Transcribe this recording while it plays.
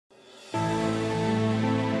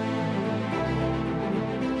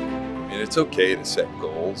And it's okay to set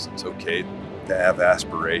goals. It's okay to have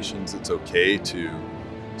aspirations. It's okay to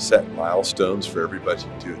set milestones for everybody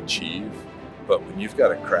to achieve. But when you've got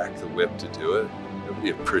to crack the whip to do it,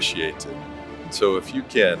 nobody appreciates it. And so if you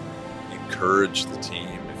can encourage the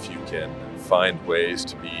team, if you can find ways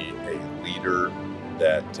to be a leader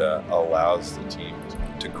that allows the team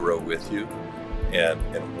to grow with you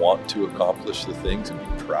and want to accomplish the things and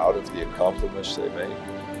be proud of the accomplishments they make,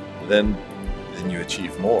 then you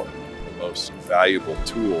achieve more. The most valuable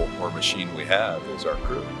tool or machine we have is our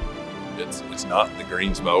crew. It's not the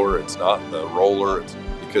greens mower, it's not the roller, it's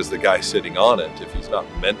because the guy sitting on it, if he's not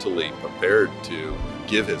mentally prepared to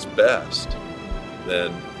give his best,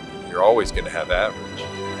 then you're always going to have average.